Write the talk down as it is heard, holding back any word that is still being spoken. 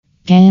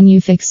Can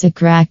you fix a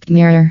cracked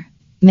mirror?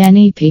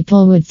 Many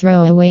people would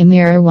throw away a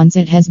mirror once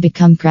it has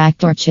become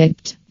cracked or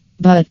chipped.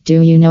 But do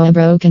you know a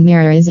broken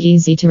mirror is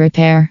easy to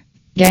repair?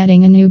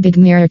 Getting a new big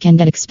mirror can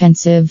get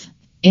expensive.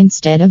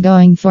 Instead of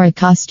going for a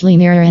costly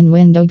mirror and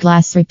window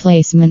glass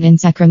replacement in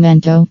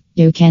Sacramento,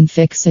 you can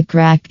fix a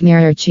cracked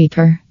mirror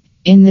cheaper.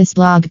 In this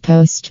blog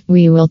post,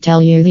 we will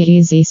tell you the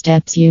easy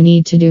steps you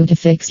need to do to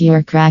fix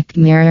your cracked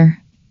mirror.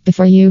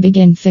 Before you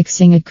begin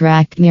fixing a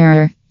cracked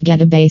mirror,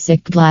 get a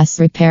basic glass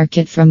repair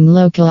kit from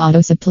local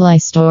auto supply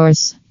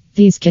stores.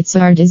 These kits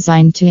are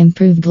designed to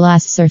improve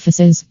glass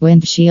surfaces,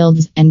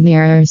 windshields, and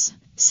mirrors.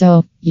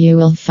 So, you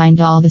will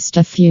find all the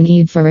stuff you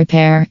need for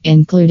repair,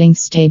 including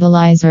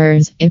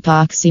stabilizers,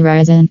 epoxy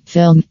resin,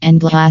 film, and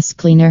glass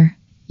cleaner.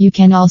 You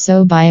can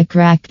also buy a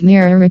cracked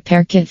mirror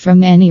repair kit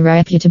from any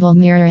reputable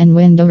mirror and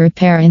window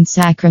repair in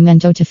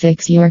Sacramento to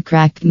fix your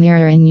cracked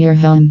mirror in your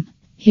home.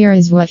 Here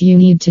is what you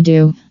need to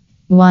do.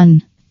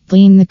 1.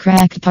 Clean the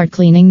cracked part.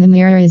 Cleaning the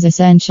mirror is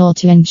essential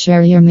to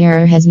ensure your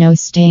mirror has no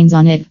stains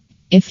on it.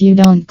 If you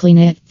don't clean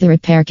it, the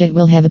repair kit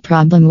will have a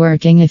problem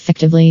working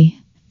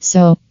effectively.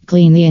 So,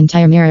 clean the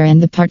entire mirror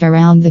and the part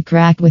around the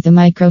crack with a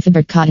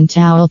microfiber cotton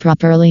towel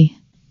properly.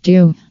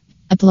 2.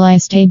 Apply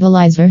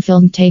stabilizer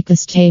film. Take the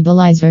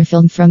stabilizer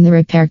film from the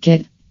repair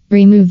kit.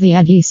 Remove the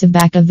adhesive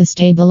back of the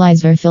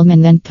stabilizer film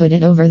and then put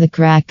it over the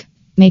crack.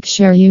 Make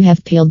sure you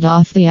have peeled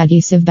off the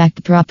adhesive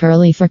back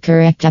properly for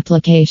correct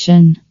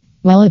application.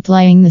 While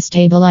applying the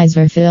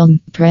stabilizer film,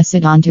 press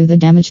it onto the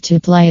damage to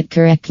apply it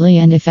correctly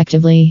and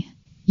effectively.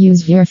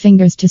 Use your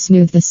fingers to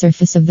smooth the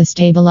surface of the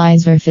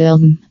stabilizer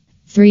film.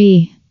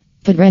 3.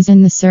 Put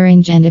resin. The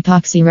syringe and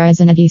epoxy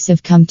resin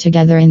adhesive come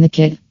together in the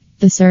kit.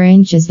 The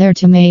syringe is there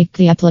to make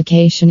the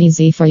application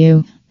easy for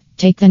you.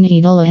 Take the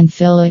needle and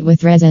fill it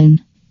with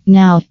resin.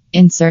 Now,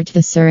 insert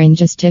the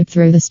syringe's tip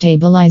through the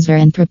stabilizer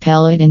and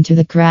propel it into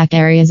the crack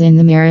areas in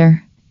the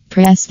mirror.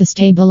 Press the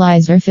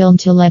stabilizer film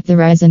to let the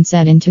resin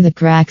set into the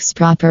cracks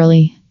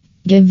properly.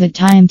 Give it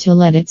time to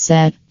let it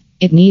set.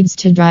 It needs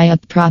to dry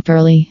up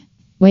properly.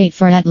 Wait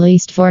for at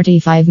least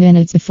 45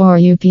 minutes before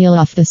you peel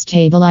off the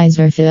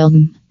stabilizer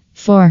film.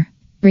 4.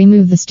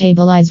 Remove the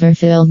stabilizer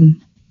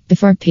film.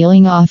 Before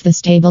peeling off the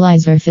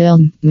stabilizer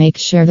film, make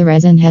sure the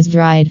resin has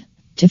dried.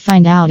 To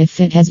find out if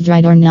it has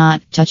dried or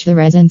not, touch the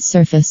resin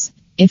surface.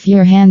 If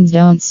your hands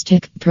don't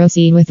stick,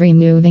 proceed with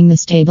removing the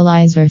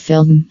stabilizer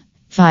film.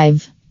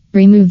 5.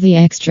 Remove the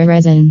extra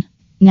resin.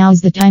 Now's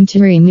the time to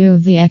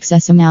remove the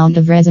excess amount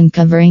of resin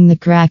covering the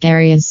crack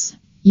areas.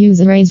 Use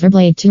a razor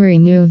blade to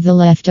remove the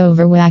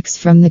leftover wax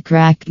from the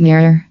cracked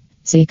mirror.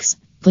 6.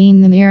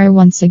 Clean the mirror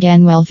once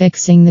again while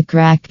fixing the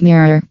cracked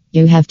mirror.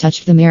 You have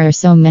touched the mirror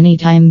so many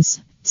times.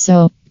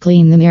 So,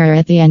 clean the mirror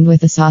at the end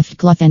with a soft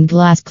cloth and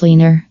glass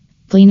cleaner.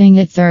 Cleaning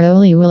it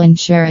thoroughly will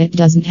ensure it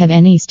doesn't have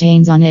any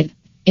stains on it.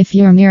 If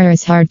your mirror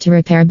is hard to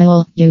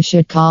repairable, you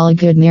should call a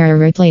good mirror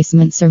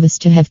replacement service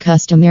to have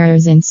custom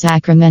mirrors in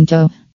Sacramento.